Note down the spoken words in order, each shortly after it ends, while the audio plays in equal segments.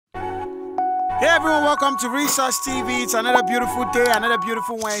Hey everyone, welcome to Resource TV. It's another beautiful day, another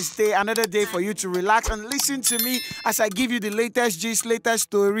beautiful Wednesday, another day for you to relax and listen to me as I give you the latest gist, latest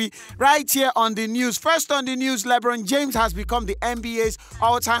story right here on the news. First on the news, Lebron James has become the NBA's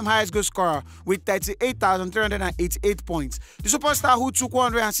all-time highest goal scorer with 38,388 points. The superstar who took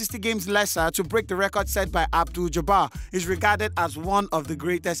 160 games lesser to break the record set by Abdul-Jabbar is regarded as one of the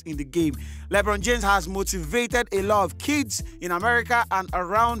greatest in the game. Lebron James has motivated a lot of kids in America and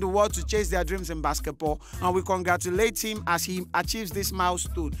around the world to chase their dreams in basketball, and we congratulate him as he achieves this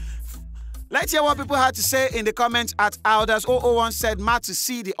milestone. Let's hear what people had to say in the comments. At Alders001 said, mad to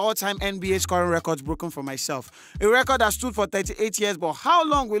see the all-time NBA scoring records broken for myself. A record that stood for 38 years, but how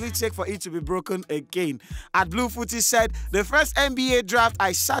long will it take for it to be broken again? At Bluefooty said, the first NBA draft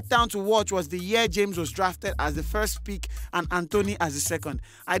I sat down to watch was the year James was drafted as the first pick and Anthony as the second.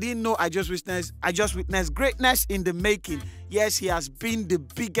 I didn't know I just witnessed greatness in the making. Yes, he has been the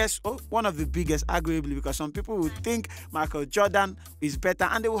biggest, one of the biggest, arguably, because some people would think Michael Jordan is better,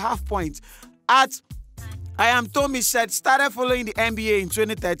 and they will have points. At I Am Tommy said, started following the NBA in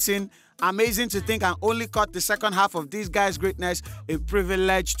 2013. Amazing to think I only caught the second half of this guy's greatness. A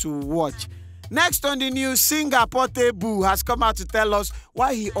privilege to watch. Next on the news, singer Portabe has come out to tell us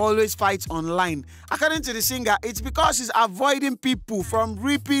why he always fights online. According to the singer, it's because he's avoiding people from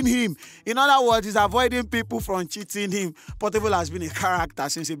ripping him. In other words, he's avoiding people from cheating him. Portable has been a character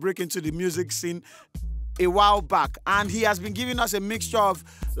since he broke into the music scene a while back, and he has been giving us a mixture of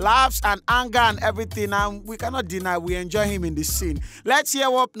laughs and anger and everything, and we cannot deny we enjoy him in the scene. Let's hear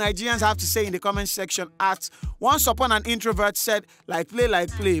what Nigerians have to say in the comment section. At Once Upon an Introvert said, like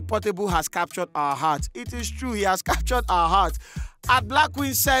play, Portable has captured our hearts. It is true, he has captured our hearts. At Black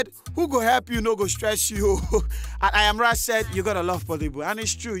Queen said, who go help you, no go stress you. At I Am Ras said, you gotta love Portable. And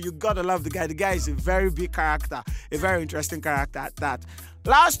it's true, you gotta love the guy. The guy is a very big character, a very interesting character at that.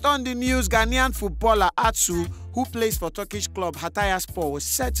 Last on the news, Ghanaian footballer Atsu, who plays for Turkish club Hatayspor, was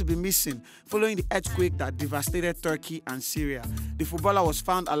said to be missing following the earthquake that devastated Turkey and Syria. The footballer was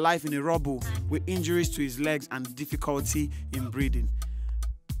found alive in a rubble with injuries to his legs and difficulty in breathing.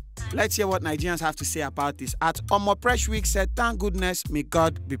 Let's hear what Nigerians have to say about this. At Omo Fresh Week said, thank goodness, may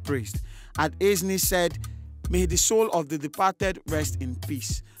God be praised. At Aisni said, may the soul of the departed rest in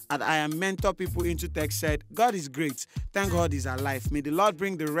peace. And I Am Mentor People into Tech said, God is great. Thank God he's alive. May the Lord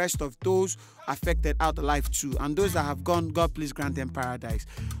bring the rest of those affected out alive too. And those that have gone, God please grant them paradise.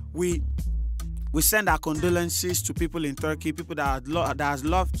 We send our condolences to people in Turkey, people that has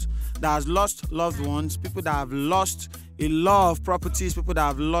lost loved ones, people that have lost a lot of properties, people that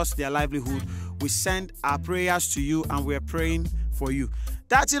have lost their livelihood. We send our prayers to you, and we're praying for you.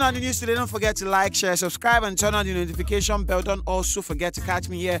 That's it on the news today. Don't forget to like, share, subscribe, and turn on the notification bell. Don't also forget to catch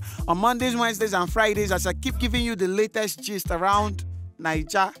me here on Mondays, Wednesdays, and Fridays as I keep giving you the latest gist around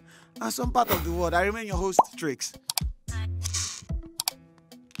Nigeria and some part of the world. I remain your host, Trix.